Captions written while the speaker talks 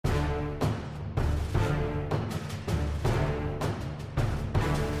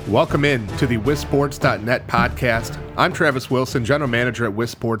Welcome in to the WisSports.net podcast. I'm Travis Wilson, General Manager at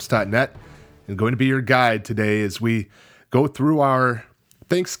WisSports.net, and going to be your guide today as we go through our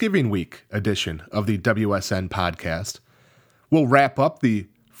Thanksgiving week edition of the WSN podcast. We'll wrap up the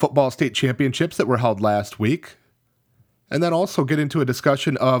football state championships that were held last week, and then also get into a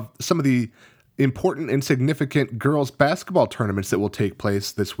discussion of some of the important and significant girls basketball tournaments that will take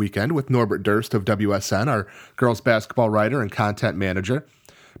place this weekend with Norbert Durst of WSN, our girls basketball writer and content manager,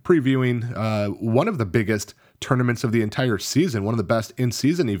 previewing one of the biggest tournaments of the entire season, one of the best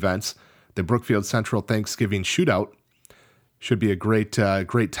in-season events, the Brookfield Central Thanksgiving Shootout. Should be a great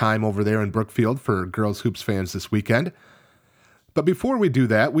time over there in Brookfield for girls hoops fans this weekend. But before we do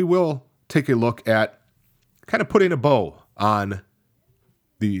that, we will take a look at kind of putting a bow on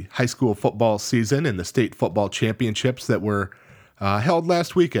the high school football season and the state football championships that were held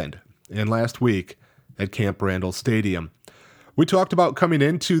last weekend and last week at Camp Randall Stadium. We talked about coming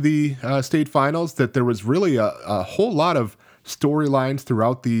into the state finals that there was really a whole lot of storylines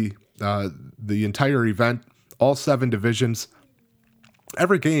throughout the entire event, all 7 divisions.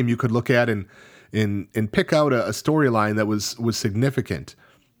 Every game you could look at and pick out a storyline that was significant.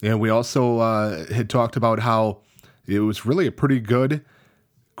 And we also had talked about how it was really a pretty good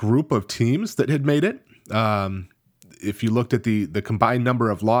group of teams that had made it. If you looked at the combined number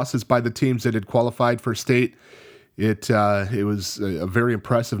of losses by the teams that had qualified for state, it was a very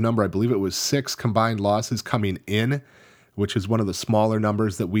impressive number. I believe it was 6 combined losses coming in, which is one of the smaller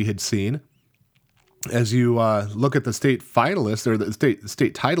numbers that we had seen. As you look at the state finalists, or the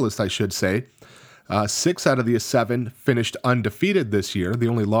state titleists, I should say, 6 out of the 7 finished undefeated this year. The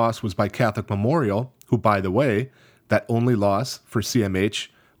only loss was by Catholic Memorial, who, by the way, that only loss for CMH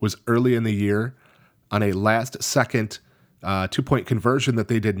was early in the year on a last-second 2-point conversion that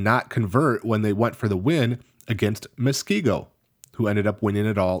they did not convert when they went for the win against Muskego, who ended up winning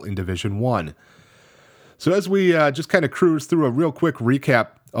it all in Division I. So as we just kind of cruise through a real quick recap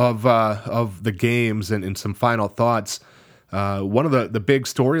of the games and some final thoughts, one of the big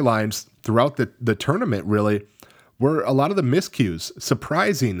storylines throughout the tournament really were a lot of the miscues,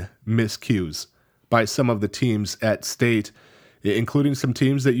 surprising miscues by some of the teams at state, including some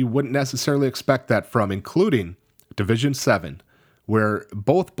teams that you wouldn't necessarily expect that from, including Division 7, where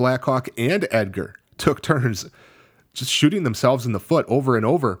both Blackhawk and Edgar took turns just shooting themselves in the foot over and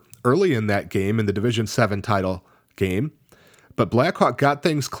over early in that game, in the Division 7 title game. But Blackhawk got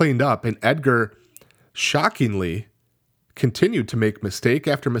things cleaned up, and Edgar, shockingly, continued to make mistake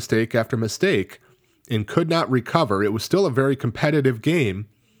after mistake after mistake and could not recover. It was still a very competitive game,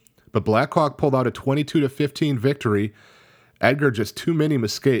 but Blackhawk pulled out a 22-15 victory. Edgar, just too many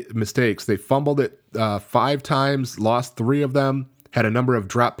mistakes. They fumbled it 5 times, lost 3 of them, had a number of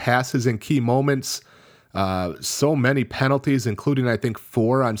drop passes in key moments, so many penalties, including, I think,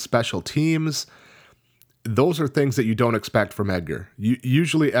 4 on special teams. Those are things that you don't expect from Edgar.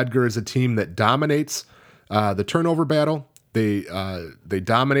 Usually Edgar is a team that dominates the turnover battle. They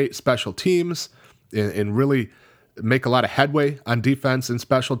dominate special teams and really make a lot of headway on defense and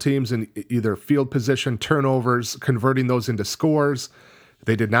special teams in either field position, turnovers, converting those into scores.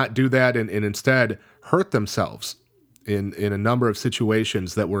 They did not do that and instead hurt themselves in a number of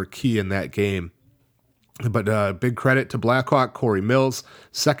situations that were key in that game. But big credit to Blackhawk, Corey Mills,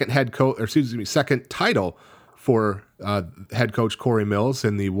 second title for head coach Corey Mills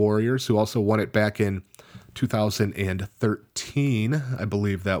and the Warriors, who also won it back in 2013, I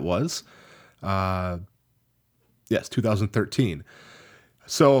believe that was. Yes, 2013.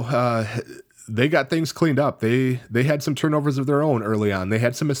 So they got things cleaned up. They had some turnovers of their own early on. They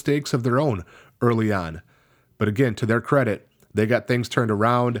had some mistakes of their own early on. But again, to their credit, they got things turned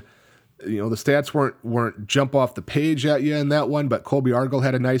around. You know, the stats weren't jump off the page at you in that one, but Colby Argyle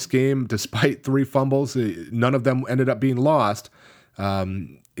had a nice game despite 3 fumbles. None of them ended up being lost.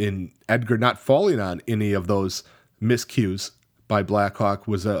 In Edgar not falling on any of those miscues by Blackhawk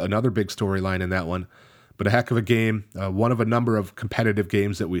was another big storyline in that one. But a heck of a game, one of a number of competitive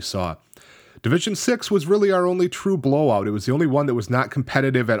games that we saw. Division 6 was really our only true blowout. It was the only one that was not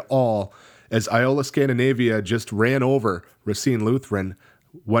competitive at all, as Iola Scandinavia just ran over Racine Lutheran,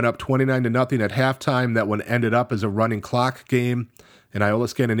 went up 29-0 at halftime. That one ended up as a running clock game, and Iola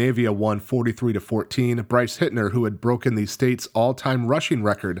Scandinavia won 43-14. Bryce Hittner, who had broken the state's all-time rushing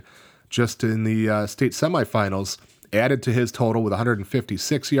record just in the state semifinals, added to his total with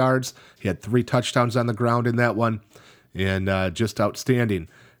 156 yards. He had 3 touchdowns on the ground in that one, and just outstanding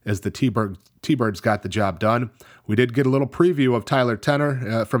as the T-Birds got the job done. We did get a little preview of Tyler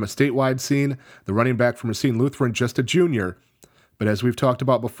Tenner from a statewide scene, the running back from Racine Lutheran, just a junior. But as we've talked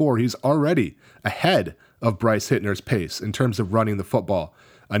about before, he's already ahead of Bryce Hittner's pace in terms of running the football.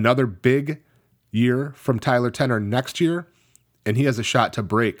 Another big year from Tyler Tenner next year, and he has a shot to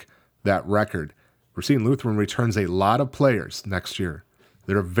break that record. Racine Lutheran returns a lot of players next year.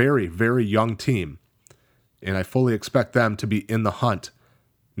 They're a very, very young team, and I fully expect them to be in the hunt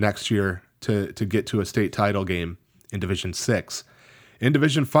next year to get to a state title game in Division 6. In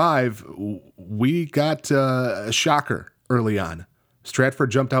Division 5, we got a shocker early on. Stratford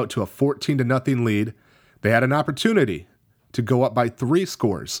jumped out to a 14-0 lead. They had an opportunity to go up by 3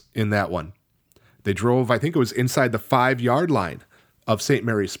 scores in that one. They drove, I think it was inside the 5-yard line of St.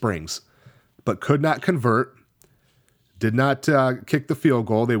 Mary Springs, but could not convert, did not kick the field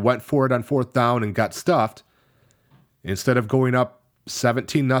goal. They went for it on 4th down and got stuffed. Instead of going up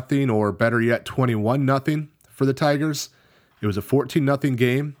 17-0 or better yet 21-0 for the Tigers, it was a 14-0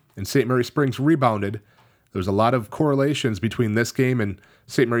 game, and St. Mary Springs rebounded. There's a lot of correlations between this game and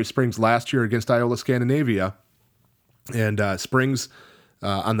St. Mary Springs last year against Iola Scandinavia. And Springs,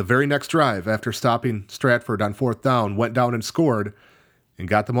 on the very next drive, after stopping Stratford on 4th down, went down and scored and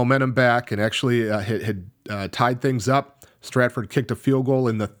got the momentum back and actually had tied things up. Stratford kicked a field goal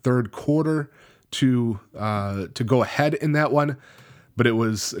in the 3rd quarter to go ahead in that one. But it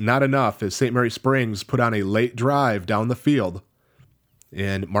was not enough as St. Mary Springs put on a late drive down the field,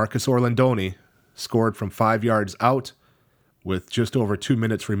 and Marcus Orlandoni scored from 5 yards out with just over 2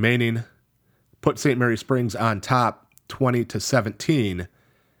 minutes remaining, put St. Mary Springs on top 20-17,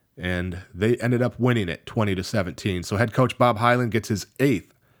 and they ended up winning it 20-17. So head coach Bob Highland gets his 8th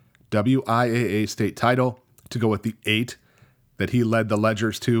WIAA state title to go with the 8 that he led the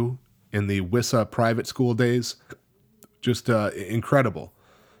Ledgers to in the WISA private school days. Just incredible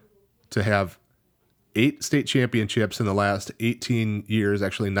to have 8 state championships in the last 18 years,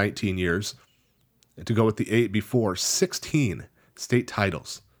 actually 19 years, and to go with the 8 before, 16 state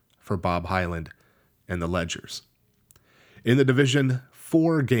titles for Bob Highland and the Ledgers. In the Division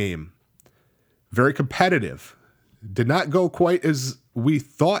 4 game, very competitive. Did not go quite as we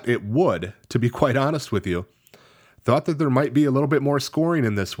thought it would, to be quite honest with you. Thought that there might be a little bit more scoring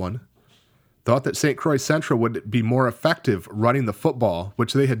in this one. Thought that St. Croix Central would be more effective running the football,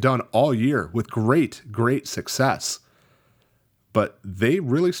 which they had done all year with great success. But they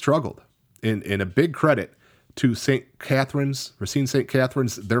really struggled. In a big credit to St. Catherine's, Racine St.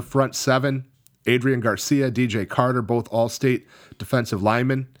 Catherine's, their front 7, Adrian Garcia, DJ Carter, both all-state defensive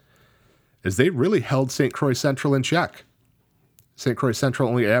linemen, as they really held St. Croix Central in check. St. Croix Central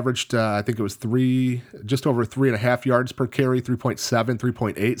only averaged, I think it was just over 3.5 yards per carry, 3.7,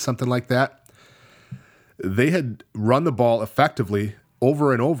 3.8, something like that. They had run the ball effectively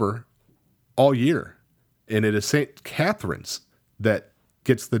over and over all year. And it is St. Catherine's that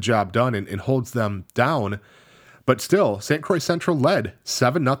gets the job done and holds them down. But still, St. Croix Central led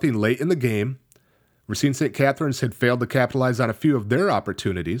 7-0 late in the game. Racine St. Catherine's had failed to capitalize on a few of their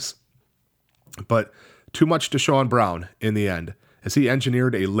opportunities. But too much to Sean Brown in the end, as he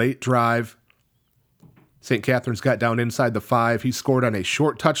engineered a late drive. St. Catherine's got down inside the 5. He scored on a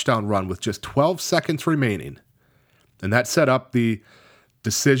short touchdown run with just 12 seconds remaining. And that set up the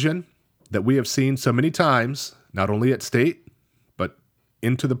decision that we have seen so many times, not only at state, but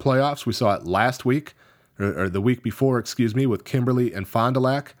into the playoffs. We saw it last week, or the week before, with Kimberly and Fond du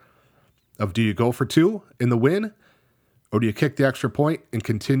Lac, of do you go for 2 in the win, or do you kick the extra point and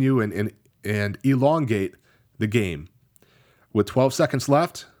continue and elongate the game? With 12 seconds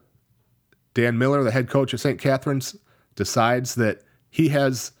left, Dan Miller, the head coach of St. Catherine's, decides that he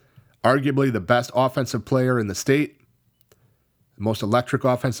has arguably the best offensive player in the state, the most electric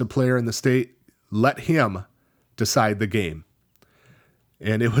offensive player in the state. Let him decide the game.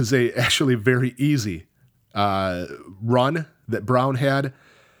 And it was actually very easy run that Brown had.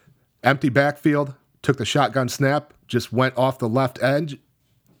 Empty backfield, took the shotgun snap, just went off the left edge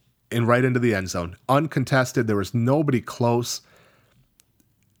and right into the end zone. Uncontested. There was nobody close.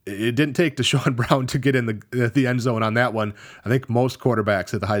 It didn't take Deshaun Brown to get in the end zone on that one. I think most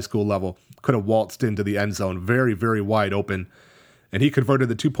quarterbacks at the high school level could have waltzed into the end zone very, very wide open. And he converted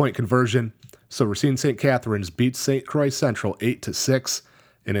the 2-point conversion. So Racine St. Catherine's beats St. Croix Central 8-6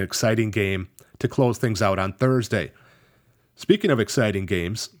 in an exciting game to close things out on Thursday. Speaking of exciting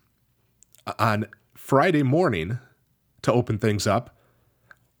games, on Friday morning, to open things up,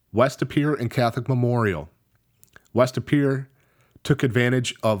 West De Pere and Catholic Memorial. West De Pere took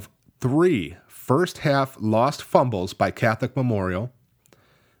advantage of 3 first-half lost fumbles by Catholic Memorial.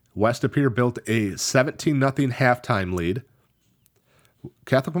 West De Pere built a 17-0 halftime lead.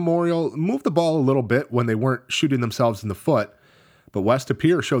 Catholic Memorial moved the ball a little bit when they weren't shooting themselves in the foot, but West De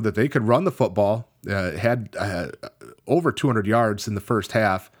Pere showed that they could run the football, had over 200 yards in the first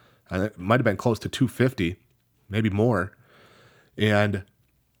half. It might have been close to 250, maybe more. And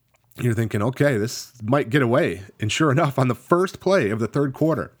You're thinking, okay, this might get away. And sure enough, on the first play of the third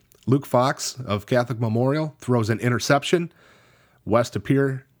quarter, Luke Fox of Catholic Memorial throws an interception. West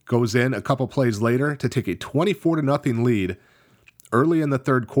Appear goes in a couple plays later to take a 24-0 lead early in the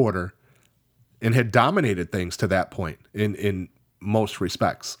third quarter and had dominated things to that point in most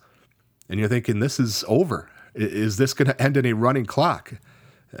respects. And you're thinking, this is over. Is this going to end in a running clock?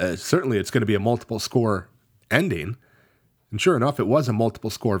 Certainly it's going to be a multiple score ending. And sure enough, it was a multiple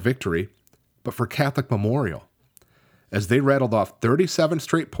score victory. But for Catholic Memorial, as they rattled off 37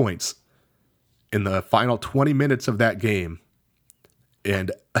 straight points in the final 20 minutes of that game,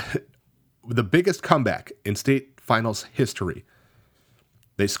 and the biggest comeback in state finals history,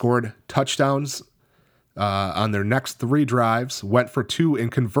 they scored touchdowns on their next 3 drives, went for 2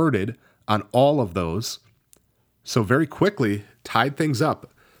 and converted on all of those. So very quickly tied things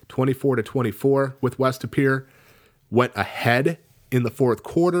up 24-24 with West Appear, went ahead in the fourth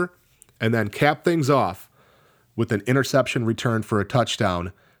quarter, and then capped things off with an interception return for a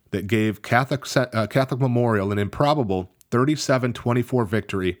touchdown that gave Catholic Memorial an improbable 37-24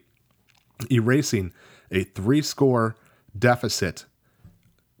 victory, erasing a 3-score deficit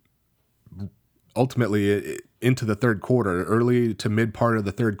ultimately into the third quarter, early to mid part of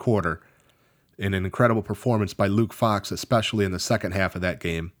the third quarter, in an incredible performance by Luke Fox, especially in the second half of that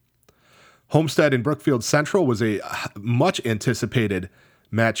game. Homestead and Brookfield Central was a much anticipated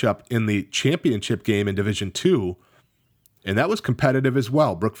matchup in the championship game in Division II, and that was competitive as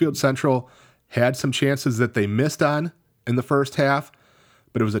well. Brookfield Central had some chances that they missed on in the first half,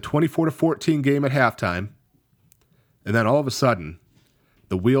 but it was a 24-14 game at halftime, and then all of a sudden,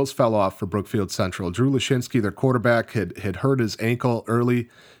 the wheels fell off for Brookfield Central. Drew Lashinsky, their quarterback, had hurt his ankle early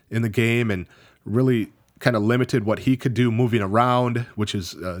in the game and really kind of limited what he could do moving around, which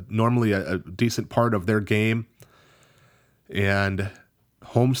is normally a decent part of their game. And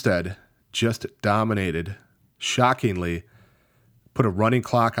Homestead just dominated, shockingly, put a running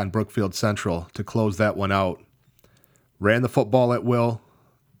clock on Brookfield Central to close that one out. Ran the football at will,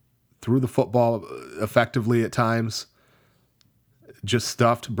 threw the football effectively at times, just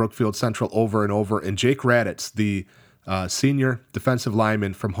stuffed Brookfield Central over and over. And Jake Raditz, the senior defensive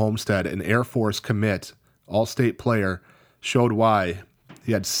lineman from Homestead, an Air Force commit, all-state player, showed why.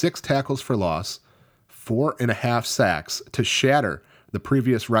 He had 6 tackles for loss, 4.5 sacks to shatter the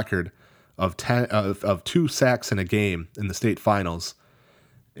previous record of 2 sacks in a game in the state finals.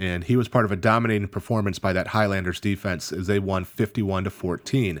 And he was part of a dominating performance by that Highlanders defense as they won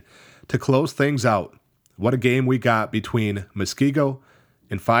 51-14. To close things out, what a game we got between Muskego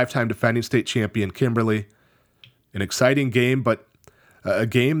and 5-time defending state champion Kimberly. An exciting game, but a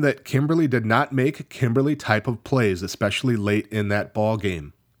game that Kimberly did not make Kimberly type of plays, especially late in that ball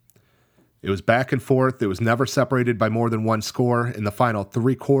game. It was back and forth. It was never separated by more than 1 score. In the final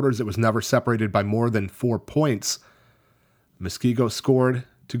 3 quarters, it was never separated by more than 4 points. Muskego scored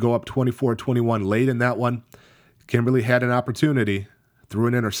to go up 24-21 late in that one. Kimberly had an opportunity, threw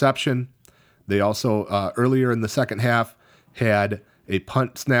an interception. They also, earlier in the second half, had a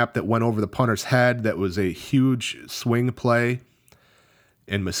punt snap that went over the punter's head that was a huge swing play.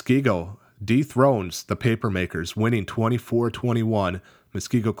 And Muskego dethrones the Papermakers, winning 24-21.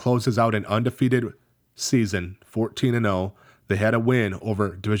 Muskego closes out an undefeated season, 14-0. They had a win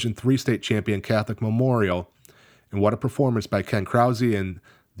over Division III state champion Catholic Memorial. And what a performance by Ken Krause and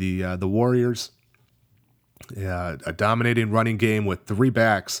the Warriors. A dominating running game with 3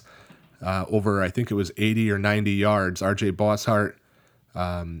 backs over, I think it was 80 or 90 yards. R.J. Bosshart,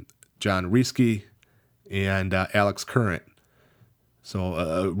 John Rieske, and Alex Current. So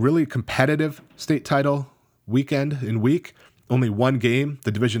a really competitive state title weekend and week. Only 1 game,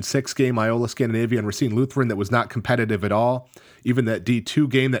 the Division VI game, Iola Scandinavia and Racine Lutheran, that was not competitive at all. Even that D2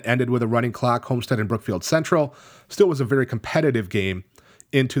 game that ended with a running clock, Homestead and Brookfield Central, still was a very competitive game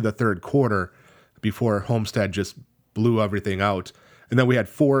into the third quarter before Homestead just blew everything out. And then we had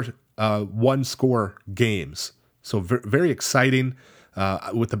 4 one-score games. So very exciting.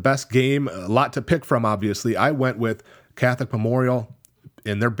 With the best game, a lot to pick from, obviously. I went with Catholic Memorial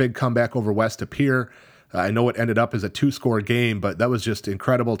and their big comeback over West Appear. I know it ended up as a 2-score game, but that was just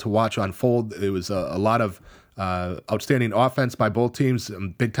incredible to watch unfold. It was a lot of outstanding offense by both teams,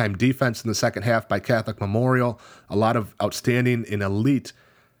 big-time defense in the second half by Catholic Memorial, a lot of outstanding and elite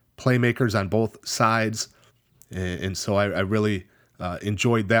playmakers on both sides. And so I really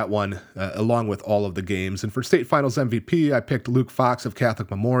enjoyed that one, along with all of the games. And for state finals MVP, I picked Luke Fox of Catholic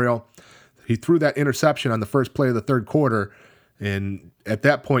Memorial. He threw that interception on the first play of the third quarter, and at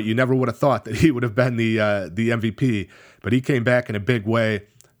that point, you never would have thought that he would have been the MVP. But he came back in a big way,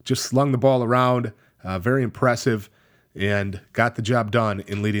 just slung the ball around, very impressive. and got the job done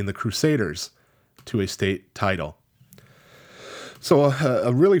in leading the Crusaders to a state title. So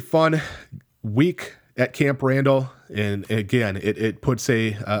a really fun week at Camp Randall, and again, it puts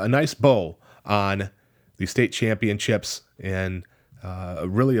a nice bow on the state championships, and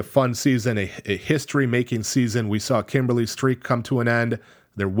really a fun season, a history-making season. We saw Kimberly's streak come to an end,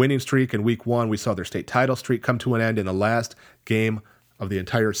 their winning streak in week 1. We saw their state title streak come to an end in the last game of the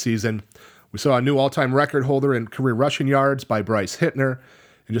entire season. We saw a new all-time record holder in career rushing yards by Bryce Hittner,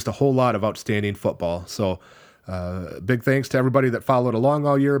 and just a whole lot of outstanding football. So big thanks to everybody that followed along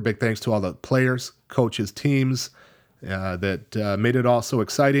all year. Big thanks to all the players, coaches, teams that made it all so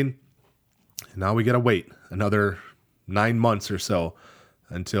exciting. And now we got to wait another 9 months or so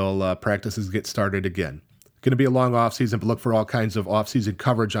until practices get started again. Going to be a long offseason, but look for all kinds of offseason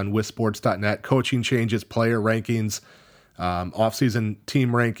coverage on wissports.net, coaching changes, player rankings, offseason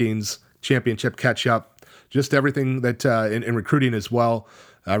team rankings, championship catch-up, just everything that in recruiting as well,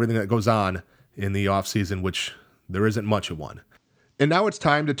 everything that goes on in the offseason, which there isn't much of one. And now it's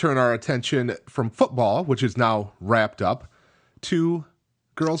time to turn our attention from football, which is now wrapped up, to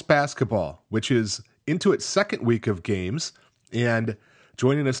girls basketball, which is into its second week of games. And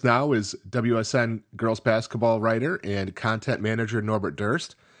joining us now is WSN girls basketball writer and content manager Norbert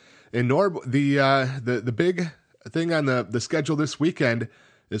Durst. And Norb, the big thing on the schedule this weekend,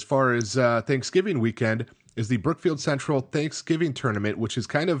 as far as Thanksgiving weekend, is the Brookfield Central Thanksgiving Tournament, which has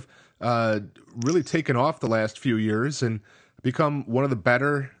kind of really taken off the last few years and become one of the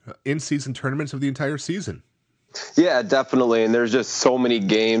better in-season tournaments of the entire season. Yeah, definitely. And there's just so many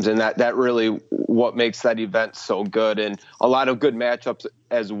games, and that really what makes that event so good, and a lot of good matchups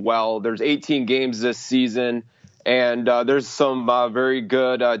as well. There's 18 games this season, and there's some very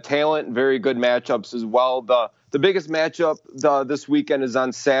good talent, very good matchups as well. The biggest matchup this weekend is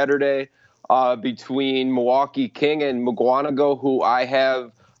on Saturday between Milwaukee King and Mukwonago, who I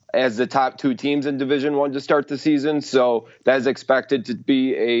have as the top 2 teams in Division I to start the season. So that is expected to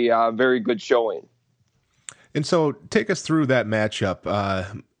be a very good showing. And so take us through that matchup.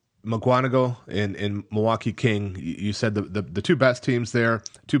 Mukwonago and Milwaukee King, you said the 2 best teams there,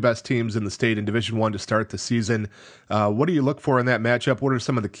 2 best teams in the state in Division I to start the season. What do you look for in that matchup? What are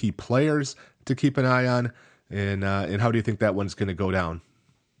some of the key players to keep an eye on? And how do you think that one's going to go down?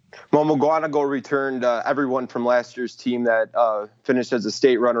 Well, Mukwonago returned everyone from last year's team that finished as a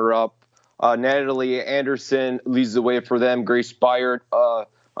state runner-up. Natalie Anderson leads the way for them. Grace Byard,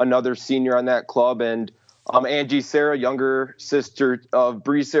 another senior on that club, and Angie Sarah, younger sister of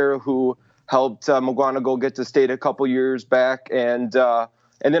Bree Sarah, who helped Mukwonago get to state a couple years back. And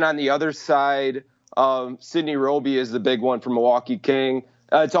then on the other side, Sydney Roby is the big one for Milwaukee King.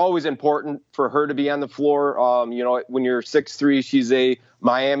 It's always important for her to be on the floor. When you're 6'3", she's a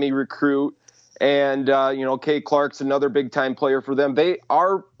Miami recruit. And, Kay Clark's another big-time player for them. They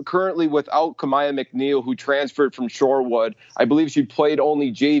are currently without Kamaya McNeil, who transferred from Shorewood. I believe she played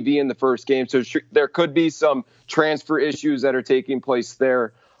only JV in the first game, so there could be some transfer issues that are taking place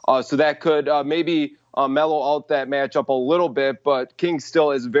there. So that could maybe mellow out that matchup a little bit, but King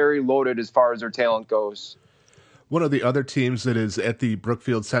still is very loaded as far as their talent goes. One of the other teams that is at the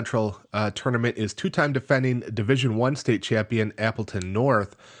Brookfield Central tournament is 2-time defending Division I state champion Appleton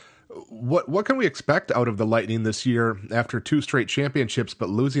North. What can we expect out of the Lightning this year after 2 straight championships, but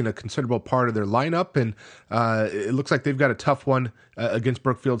losing a considerable part of their lineup? And it looks like they've got a tough one against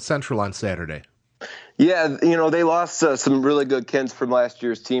Brookfield Central on Saturday. Yeah, they lost some really good kids from last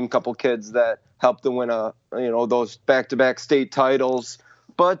year's team, couple kids that helped them win those back-to-back state titles.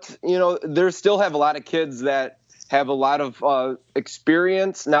 But, they still have a lot of kids that have a lot of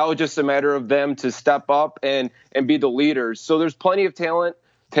experience. Now it's just a matter of them to step up and be the leaders. So there's plenty of talent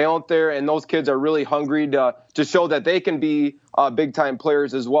there, and those kids are really hungry to show that they can be big-time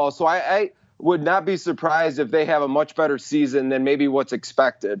players as well. So I would not be surprised if they have a much better season than maybe what's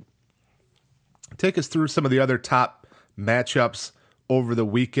expected. Take us through some of the other top matchups over the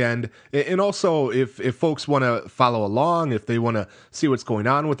weekend, and also if folks want to follow along, if they want to see what's going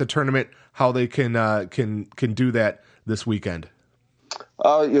on with the tournament, how they can do that this weekend.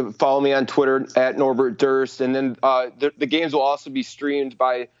 You follow me on Twitter at Norbert Durst, and then the games will also be streamed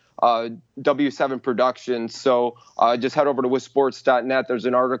by W7 Productions. So just head over to wissports.net. There's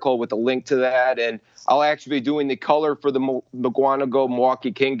an article with a link to that, and I'll actually be doing the color for the Mukwonago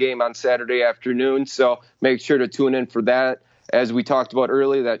Milwaukee King game on Saturday afternoon. So make sure to tune in for that. As we talked about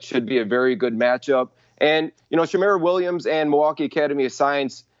earlier, that should be a very good matchup. And Shamira Williams and Milwaukee Academy of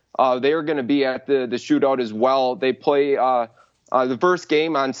Science, they are going to be at the shootout as well. They play the first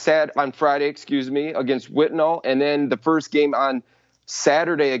game on Friday, against Whitnall, and then the first game on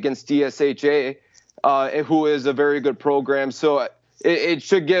Saturday against DSHA. who is a very good program. So it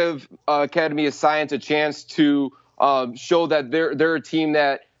should give Academy of Science a chance to show that they're a team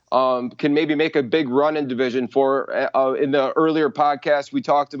that can maybe make a big run in Division 4. In the earlier podcast, we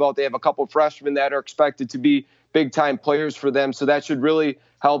talked about they have a couple freshmen that are expected to be big-time players for them, so that should really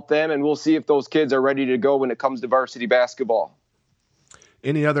help them, and we'll see if those kids are ready to go when it comes to varsity basketball.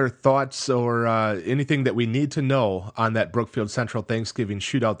 Any other thoughts or anything that we need to know on that Brookfield Central Thanksgiving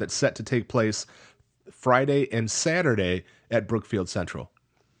shootout that's set to take place Friday and Saturday at Brookfield Central?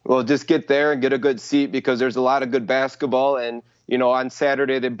 Well, just get there and get a good seat because there's a lot of good basketball. And, on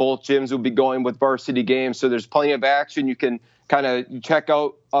Saturday, both gyms will be going with varsity games. So there's plenty of action. You can kind of check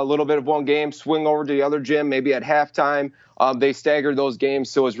out a little bit of one game, swing over to the other gym, maybe at halftime. They stagger those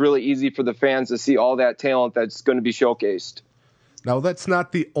games. So it's really easy for the fans to see all that talent that's going to be showcased. Now, that's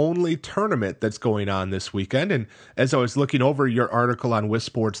not the only tournament that's going on this weekend. And as I was looking over your article on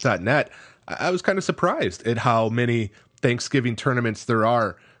WisSports.net, I was kind of surprised at how many Thanksgiving tournaments there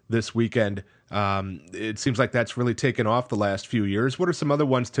are this weekend. It seems like that's really taken off the last few years. What are some other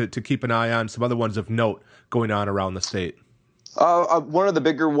ones to keep an eye on, some other ones of note going on around the state? One of the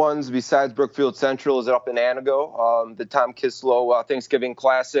bigger ones besides Brookfield Central is up in Antigo, the Tom Kislow Thanksgiving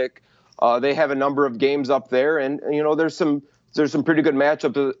Classic. They have a number of games up there, and there's some pretty good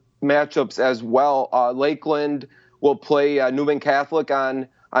matchups as well. Lakeland will play Newman Catholic on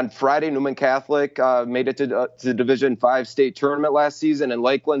Friday. Newman Catholic made it to the Division 5 state tournament last season, and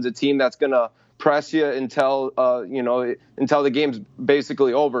Lakeland's a team that's going to press you until the game's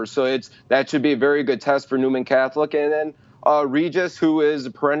basically over. So that should be a very good test for Newman Catholic. And then Regis, who is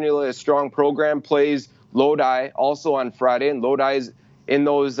perennially a strong program, plays Lodi also on Friday, and Lodi's in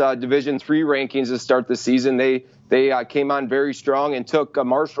those Division 3 rankings to start the season. They came on very strong and took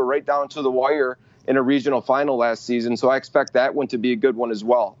Marshall right down to the wire in a regional final last season. So I expect that one to be a good one as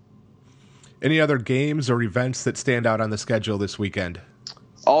well. Any other games or events that stand out on the schedule this weekend?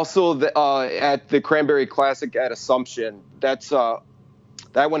 Also, at the Cranberry Classic at Assumption, that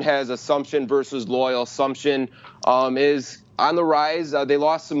one has Assumption versus Loyal. Assumption is on the rise. They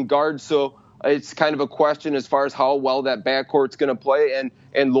lost some guards, so it's kind of a question as far as how well that backcourt's going to play.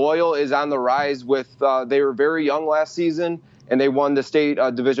 And Loyal is on the rise with they were very young last season, and they won the state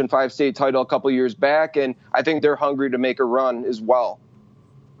Division 5 state title a couple years back, and I think they're hungry to make a run as well.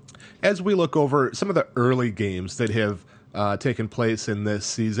 As we look over some of the early games that have taken place in this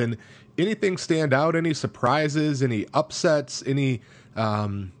season, anything stand out? Any surprises? Any upsets? Any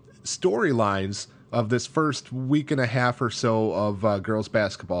storylines of this first week and a half or so of girls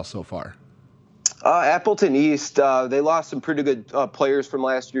basketball so far? Appleton East, they lost some pretty good players from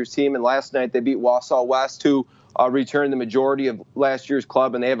last year's team, and last night they beat Wausau West, who returned the majority of last year's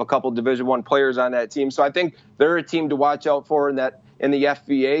club, and they have a couple Division I players on that team. So I think they're a team to watch out for in the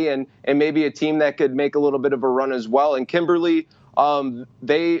FVA, and maybe a team that could make a little bit of a run as well. And Kimberly,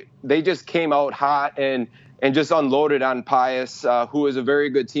 they just came out hot and just unloaded on Pius, who is a very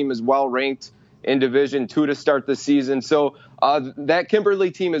good team as well, ranked in Division II to start the season. So that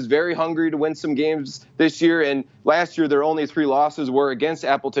Kimberly team is very hungry to win some games this year. And last year, their only 3 losses were against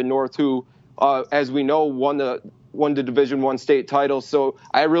Appleton North, who, as we know, won the Division I state title. So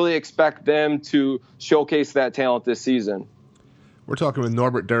I really expect them to showcase that talent this season. We're talking with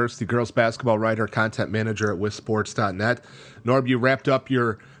Norbert Durst, the girls basketball writer, content manager at WisSports.net. Norb, you wrapped up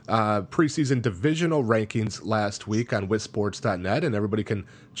your preseason divisional rankings last week on WisSports.net, and everybody can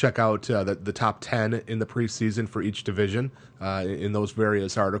check out the top 10 in the preseason for each division in those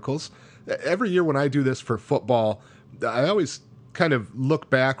various articles. Every year when I do this for football, I always kind of look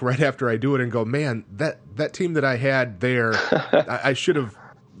back right after I do it and go, man, that team that I had there, I should have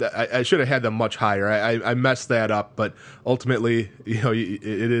had them much higher. I messed that up, but ultimately,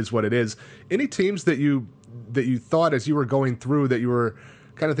 it is what it is. Any teams that you thought as you were going through that you were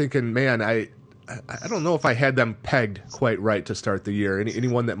kind of thinking, man, I don't know if I had them pegged quite right to start the year?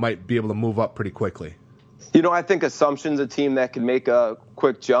 Anyone that might be able to move up pretty quickly? I think Assumption's a team that can make a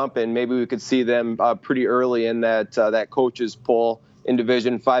quick jump, and maybe we could see them pretty early in that coaches poll in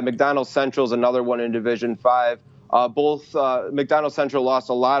Division 5. McDonald Central's another one in Division 5. Both McDonald Central lost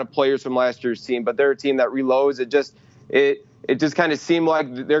a lot of players from last year's team, but they're a team that reloads. It just kind of seemed like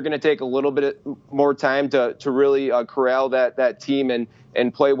they're going to take a little bit more time to really corral that team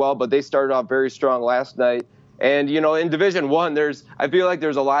and play well. But they started off very strong last night. And in Division I, I feel like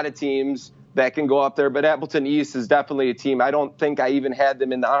there's a lot of teams that can go up there, but Appleton East is definitely a team. I don't think I even had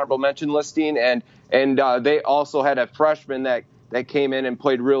them in the honorable mention listing, and they also had a freshman that came in and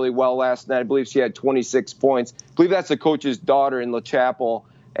played really well last night. I believe she had 26 points. I believe that's the coach's daughter in La Chapel.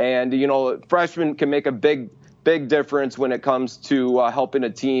 And, freshmen can make a big big difference when it comes to helping a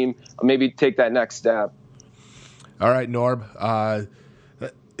team maybe take that next step. All right, Norb.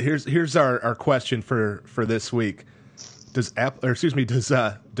 Here's our question for this week. Does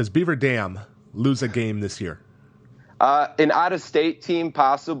Beaver Dam lose a game this year? An out-of-state team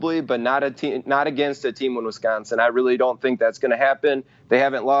possibly, but not against a team in Wisconsin. I really don't think that's going to happen. They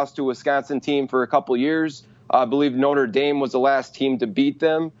haven't lost to a Wisconsin team for a couple years. I believe Notre Dame was the last team to beat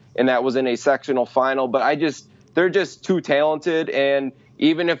them, and that was in a sectional final. But they're just too talented, and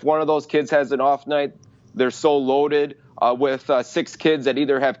even if one of those kids has an off night, they're so loaded with 6 kids that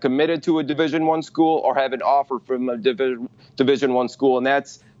either have committed to a Division I school or have an offer from a Division I school, and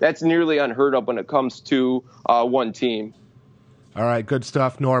that's nearly unheard of when it comes to one team. All right, good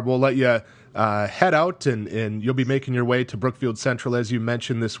stuff, Norb. We'll let you head out, and you'll be making your way to Brookfield Central, as you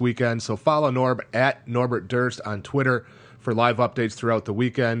mentioned, this weekend. So follow Norb at Norbert Durst on Twitter for live updates throughout the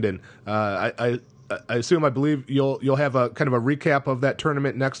weekend. And I believe you'll have a kind of a recap of that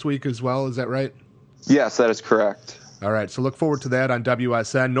tournament next week as well. Is that right? Yes, that is correct. All right, so look forward to that on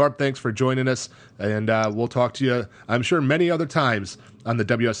WSN. Norb, thanks for joining us, and we'll talk to you, I'm sure, many other times on the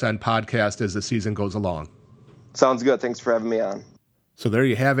WSN podcast as the season goes along. Sounds good. Thanks for having me on. So there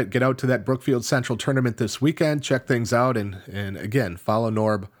you have it. Get out to that Brookfield Central tournament this weekend. Check things out, and again, follow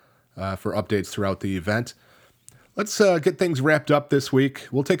Norb for updates throughout the event. Let's get things wrapped up this week.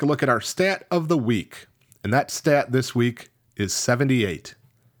 We'll take a look at our stat of the week, and that stat this week is 78.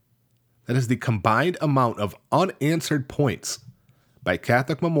 That is the combined amount of unanswered points by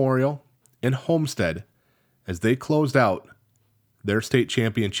Catholic Memorial and Homestead as they closed out their state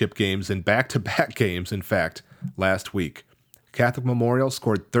championship games in back-to-back games, in fact, last week. Catholic Memorial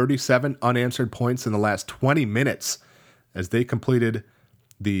scored 37 unanswered points in the last 20 minutes as they completed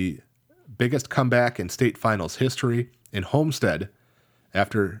the biggest comeback in state finals history. In Homestead,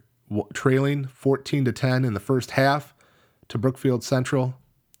 after trailing 14-10 in the first half to Brookfield Central,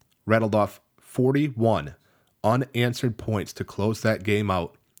 rattled off 41 unanswered points to close that game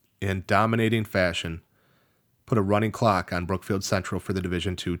out in dominating fashion, put a running clock on Brookfield Central for the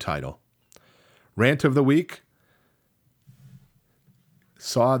Division II title. Rant of the week.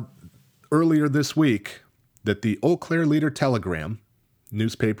 Saw earlier this week that the Eau Claire Leader-Telegram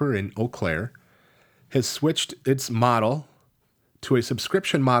newspaper in Eau Claire has switched its model to a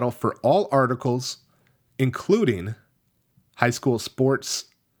subscription model for all articles, including high school sports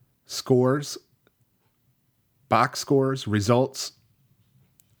scores, box scores, results.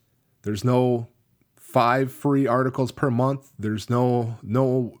 There's no 5 free articles per month. There's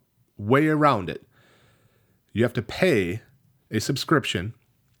no way around it. You have to pay a subscription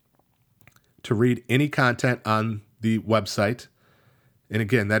to read any content on the website. And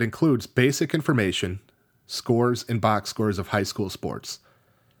again, that includes basic information, scores and box scores of high school sports.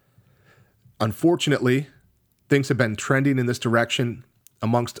 Unfortunately, things have been trending in this direction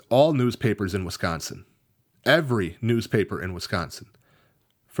amongst all newspapers in Wisconsin. Every newspaper in Wisconsin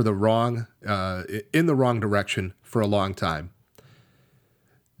in the wrong direction for a long time.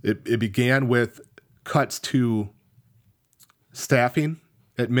 It began with cuts to staffing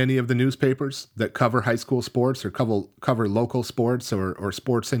at many of the newspapers that cover high school sports or cover local sports or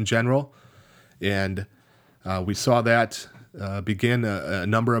sports in general. And we saw that begin a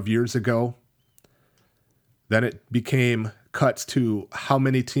number of years ago. Then it became cuts to how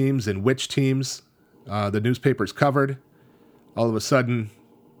many teams and which teams the newspapers covered. All of a sudden,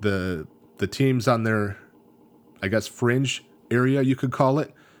 the teams on their, I guess, fringe area, you could call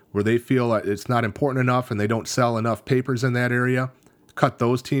it, where they feel like it's not important enough and they don't sell enough papers in that area, cut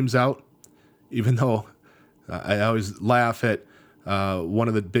those teams out. Even though I always laugh at one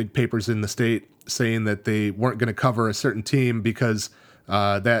of the big papers in the state saying that they weren't going to cover a certain team because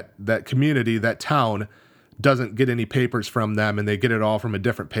that community, that town, doesn't get any papers from them and they get it all from a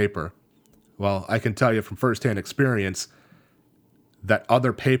different paper. Well, I can tell you from firsthand experience that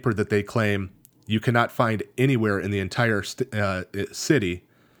other paper that they claim you cannot find anywhere in the entire city,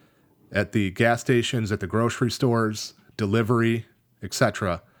 at the gas stations, at the grocery stores, delivery,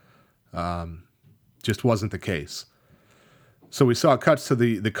 etc., just wasn't the case. So we saw cuts to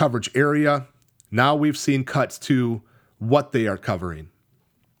the coverage area. Now we've seen cuts to what they are covering.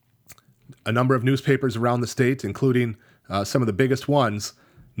 A number of newspapers around the state, including some of the biggest ones,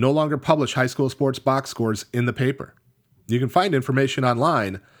 no longer publish high school sports box scores in the paper. You can find information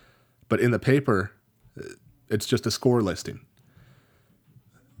online, but in the paper, it's just a score listing.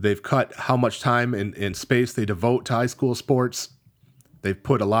 They've cut how much time and space they devote to high school sports. They've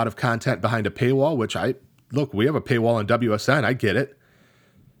put a lot of content behind a paywall, which we have a paywall on WSN. I get it.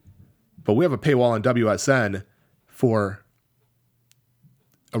 But we have a paywall on WSN for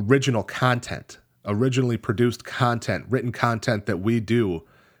original content, originally produced content, written content that we do,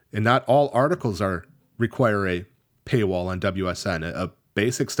 and not all articles require a paywall on WSN.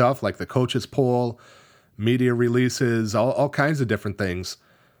 Basic stuff like the coaches poll, media releases, all kinds of different things.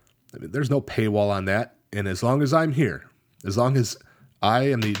 I mean, there's no paywall on that. And as long as I'm here, as long as I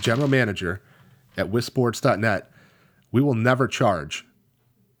am the general manager at wissports.net, we will never charge.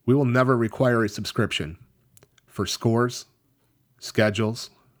 We will never require a subscription for scores, schedules,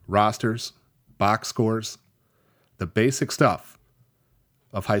 rosters, box scores, the basic stuff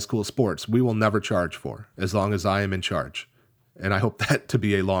of high school sports. We will never charge for as long as I am in charge. And I hope that to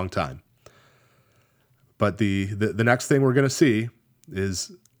be a long time. But the next thing we're going to see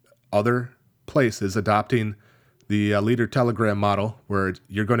is other places adopting the Leader Telegram model, where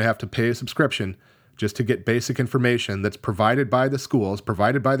you're going to have to pay a subscription just to get basic information that's provided by the schools,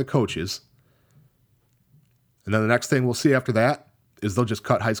 provided by the coaches. And then the next thing we'll see after that is they'll just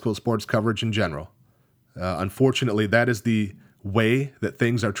cut high school sports coverage in general. Unfortunately, that is the way that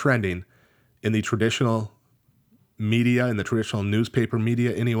things are trending in the traditional media, in the traditional newspaper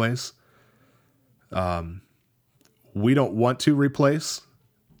media anyways. We don't want to replace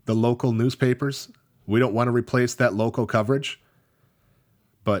the local newspapers. We don't want to replace that local coverage,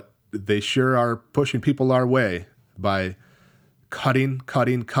 but they sure are pushing people our way by cutting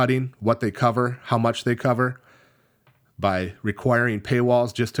what they cover, how much they cover, by requiring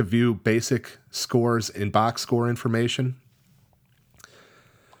paywalls just to view basic scores and box score information.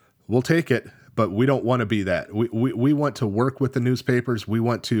 We'll take it, but we don't want to be that. We want to work with the newspapers. We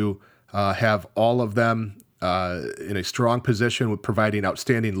want to have all of them in a strong position with providing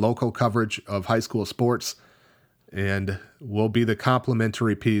outstanding local coverage of high school sports, and we'll be the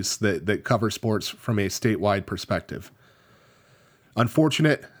complementary piece that covers sports from a statewide perspective.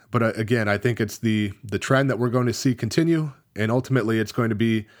 Unfortunate, but again, I think it's the trend that we're going to see continue, and ultimately it's going to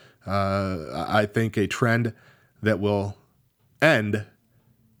be, I think, a trend that will end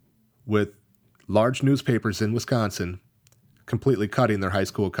with large newspapers in Wisconsin completely cutting their high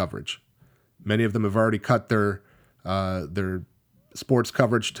school coverage. Many of them have already cut their sports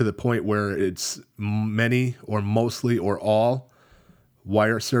coverage to the point where it's many or mostly or all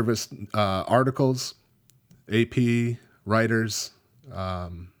wire service articles, AP, writers,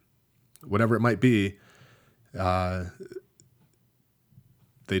 whatever it might be. They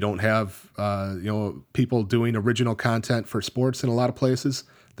don't have people doing original content for sports in a lot of places.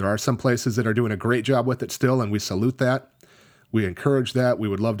 There are some places that are doing a great job with it still, and we salute that. We encourage that. We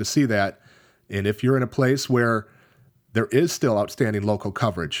would love to see that. And if you're in a place where there is still outstanding local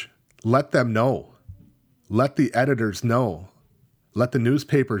coverage, let them know. Let the editors know. Let the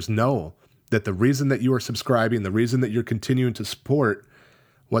newspapers know that the reason that you are subscribing, the reason that you're continuing to support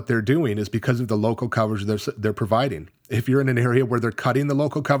what they're doing is because of the local coverage they're providing. If you're in an area where they're cutting the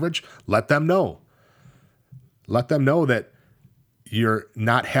local coverage, let them know. Let them know that you're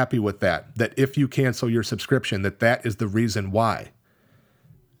not happy with that if you cancel your subscription, that is the reason why.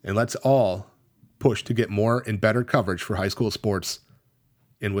 And let's all push to get more and better coverage for high school sports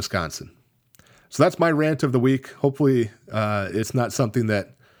in Wisconsin. So that's my rant of the week. Hopefully it's not something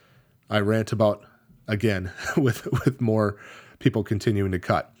that I rant about again with more people continuing to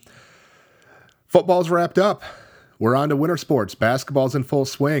cut. Football's wrapped up. We're on to winter sports. Basketball's in full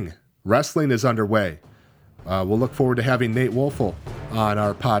swing. Wrestling is underway. We'll look forward to having Nate Wolfel on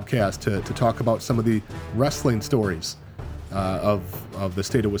our podcast to talk about some of the wrestling stories of the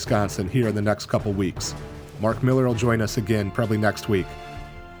state of Wisconsin here in the next couple weeks. Mark Miller will join us again probably next week.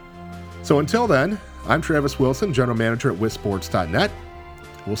 So until then, I'm Travis Wilson, General Manager at wissports.net.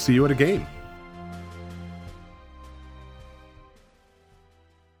 We'll see you at a game.